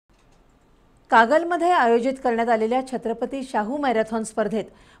कागलमध्ये आयोजित करण्यात आलेल्या छत्रपती शाहू मॅरेथॉन स्पर्धेत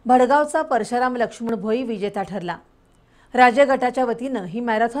भडगावचा परशुराम लक्ष्मण भोई विजेता ठरला। राज्य गटाच्या वतीने ही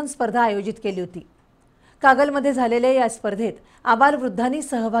मॅरेथॉन स्पर्धा आयोजित केली होती। कागलमध्ये झालेल्या या स्पर्धेत आबालवृद्धांनी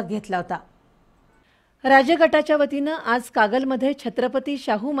सहभाग घेतला होता। राज्य गटाच्या वतीने आज कागलमध्ये छत्रपती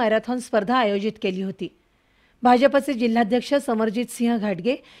शाहू मॅरेथॉन स्पर्धा आयोजित केली होती। भाजपचे जिल्हाध्यक्ष समरजित सिंह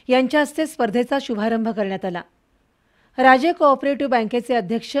घाटगे यांच्या हस्ते स्पर्धेचा शुभारंभ करण्यात आला। राज्य कोऑपरेटिव्ह बँकेचे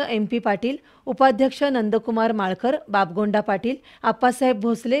अध्यक्ष MP पाटील, उपाध्यक्ष नंदकुमार माळकर, बापगोंडा पाटील, आप्पासाहेब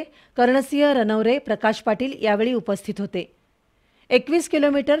भोसले, कर्णसिंह रनवरे, प्रकाश पाटील यावेळी उपस्थित होते। 21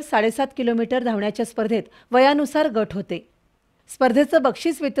 किलोमीटर, 7.5 किलोमीटर धावण्याच्या स्पर्धेत वयानुसार गट होते। स्पर्धेचं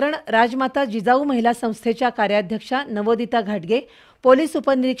बक्षीस वितरण राजमाता जिजाऊ महिला संस्थेच्या कार्याध्यक्षा नवोदिता घाटगे, पोलीस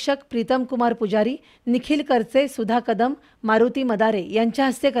उपनिरीक्षक प्रीतम कुमार पुजारी, निखिल करचे, सुधा कदम, मारुती मदारे यांच्या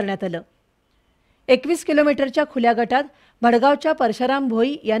हस्ते करण्यात आलं। 21 किलोमीटरच्या खुल्या गटात भडगावच्या परशुराम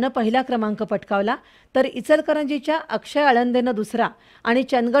भोई यानं पहिला क्रमांक पटकावला, तर इचलकरंजीच्या अक्षय आळंदेनं दुसरा आणि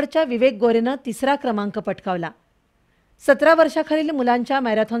चंदगडच्या विवेक गोरेनं तिसरा क्रमांक पटकावला। 17 वर्षाखालील मुलांच्या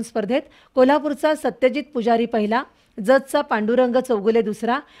मॅरेथॉन स्पर्धेत कोल्हापूरचा सत्यजित पुजारी पहिला, जतचा पांडुरंग चौगुले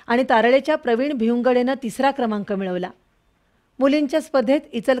दुसरा आणि तारळेच्या प्रवीण भिवंगडेनं तिसरा क्रमांक मिळवला। मुलींच्या स्पर्धेत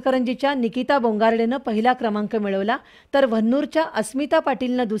इचलकरंजीच्या निकिता बोंगार्डेनं पहिला क्रमांक मिळवला, तर वन्नूरच्या अस्मिता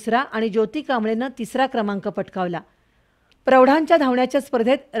पाटीलनं दुसरा आणि ज्योती कांबळेनं तिसरा क्रमांक पटकावला। प्रौढांच्या धावण्याच्या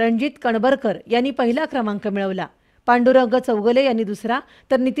स्पर्धेत रणजित कणबरकर यांनी पहिला क्रमांक मिळवला, पांडुरंग चौगुले यांनी दुसरा,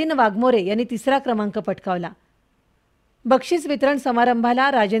 तर नितीन वाघमोरे यांनी तिसरा क्रमांक पटकावला। बक्षीस वितरण समारंभाला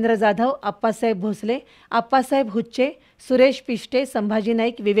राजेंद्र जाधव, आप्पासाहेब भोसले, आप्पासाहेब हुच्चे, सुरेश पिष्टे, संभाजी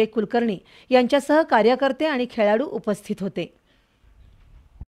नाईक, विवेक कुलकर्णी यांच्यासह कार्यकर्ते आणि खेळाडू उपस्थित होते।